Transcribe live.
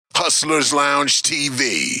Hustlers Lounge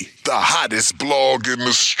TV, the hottest blog in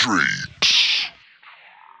the streets.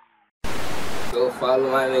 Go follow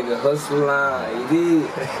my nigga Hustle Line, you did?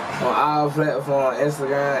 On all platforms,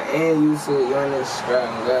 Instagram and YouTube. You on this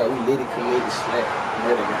subscribe. God, we litty comedic slack.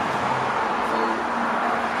 Murder guy.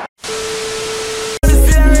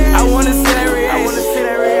 I wanna sit that reaction.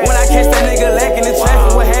 When I catch that nigga lacking in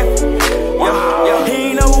traffic, what happened? He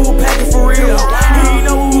ain't know who was packing for real. He ain't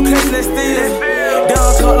know who was clutching that steel.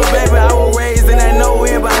 Dumb color baby, I was raised in that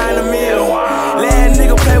nowhere behind the mill. Last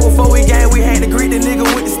nigga play before we game, we had to greet the nigga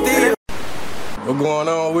with the steel. What going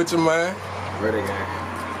on with you, man? Murder guy.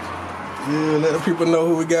 Yeah, let the people know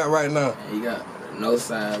who we got right now. You got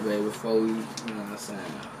NosideBaby before we, you know what I'm saying?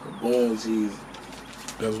 Boom, Jesus.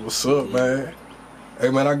 That's what's up, man.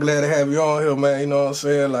 Hey, man, I'm glad to have you on here, man. You know what I'm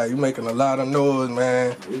saying? Like, you making a lot of noise,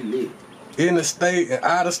 man. We lit. In the state and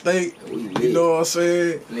out of state. We lit. You know what I'm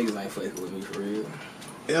saying? Niggas ain't fucking with me for real.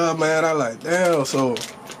 Yeah, man, I like, damn. So,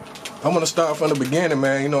 I'm gonna start from the beginning,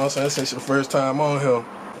 man. You know what I'm saying? Since your first time on here.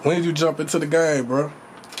 When did you jump into the game, bro?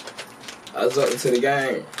 I was up into the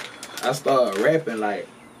game. I started rapping like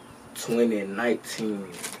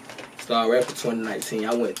 2019. Started rapping 2019.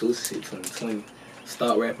 I went through shit 2020.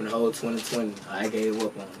 Started rapping the whole 2020. I gave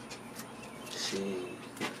up on it. Shit.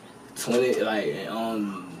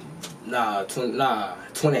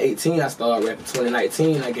 2018 I started rapping.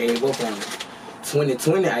 2019 I gave up on it.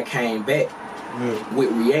 2020 I came back with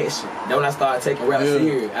reaction. Then when I started taking rap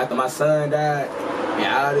serious. After my son died, and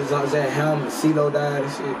all this on that helmet, CeeLo died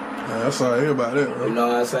and shit. Man, that's all I hear about that, bro. You know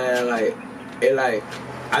what I'm saying? Like,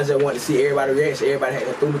 I just want to see everybody reaction. Everybody had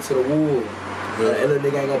to throw me to the wolves. That little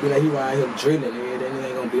nigga ain't gonna be like he around here drilling, nigga. That nigga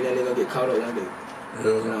ain't gonna be that nigga gonna get caught up one day. You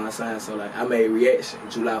know what I'm saying? So like I made reaction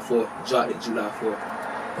July 4th, dropped it July 4th.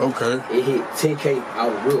 Okay. It hit 10K, I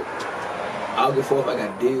was real. August 4th I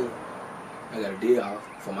got a deal. I got a deal off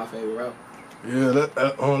for my favorite rapper. Yeah,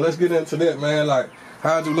 let's get into that, man. Like,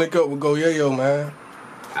 how'd you link up with Go Yayo, man?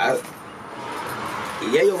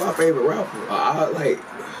 Yayo my favorite rapper.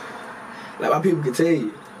 Like my people can tell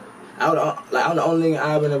you. I'm the only nigga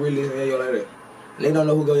I've been to really listen to Yayo like that. They don't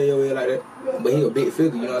know who Go Yayo is like that. But he a big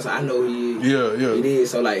figure, you know what I'm saying? I know who he is. Yeah. He is.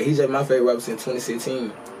 So like he's just my favorite rapper since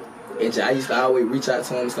 2016. And I used to always reach out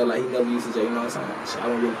to him and stuff like he never used to, you know what I'm saying? So I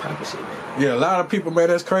don't really pop and shit, man. Yeah, a lot of people, man,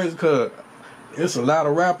 that's crazy because it's a lot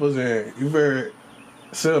of rappers and you very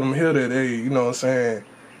seldom hear that they, you know what I'm saying,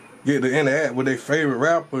 get to interact with their favorite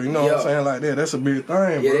rapper, you know what I'm saying, like that. That's a big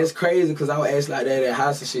thing, Yeah, bro. that's crazy because I would ask like that at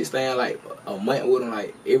house and shit, staying like a month with him,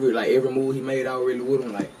 like every move he made, I was really with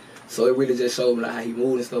him, like, so it really just showed me like how he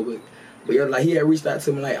moved and stuff, but yeah, like he had reached out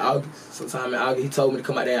to me like August, sometime in August, he told me to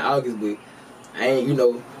come out there in August, but I ain't, you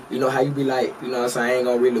know how you be like, you know what I'm saying, I ain't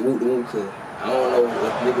gonna really whoop the whoop cause I don't know if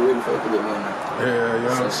nigga really fucking with me or not.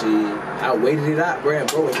 Yeah. So shit, I waited it out, bro,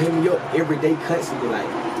 and hit me up every day constantly, like,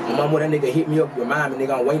 my mama, that nigga hit me up, remind me,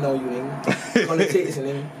 nigga, I'm waiting on you, nigga. On the text,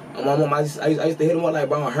 nigga. My mama, I used to hit him up like,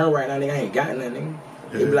 bro, I'm hurt right now, nigga, I ain't got nothing, nigga.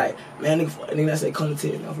 He be like, man, nigga, I say, come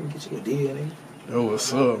to text, I'm finna get you a deal, nigga. Yo,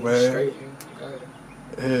 what's up, man? Straight,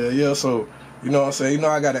 nigga. Yeah, so, you know what I'm saying,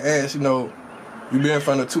 I gotta ask, you been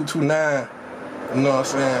from the 229, you know what I'm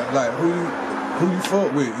saying, like, who you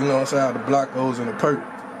fuck with, you know what I'm saying, how the block goes in the perk.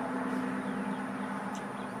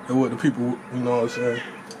 And what the people, you know what I'm saying.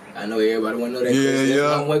 I know everybody wanna know that question.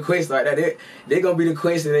 That's one question like that. They gonna be the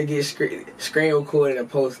question they get screen recorded and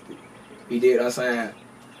posted. You dig what I'm saying?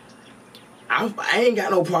 I ain't got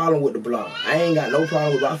no problem with the block. I ain't got no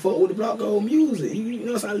problem with it. I fuck with the block old music. You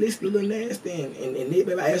know what I'm saying? I listen to Lil Nasty and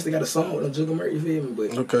NosideBaby. I actually got a song with them Juggle Murray, you feel me?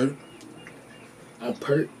 But okay. I'm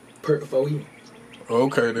perk for you.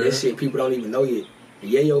 Okay, then. That shit people don't even know yet.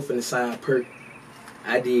 Yayo finna sign perk.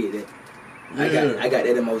 I did that. Yeah. I got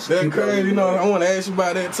that emotion. That's People crazy, you know, I want to ask you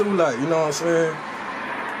about that too, like, you know what I'm saying?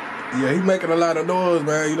 Yeah, he making a lot of noise,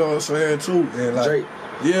 man, you know what I'm saying, too. And like, Drake.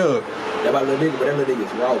 Yeah. That about little nigga, but that little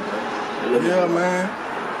nigga's raw, bro. Yeah, man.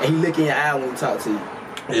 And he look in your eye when he talk to you.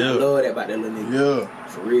 And I love that about that little nigga. Yeah.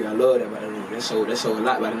 For real, I love that about that nigga. That show a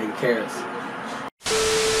lot about the nigga character.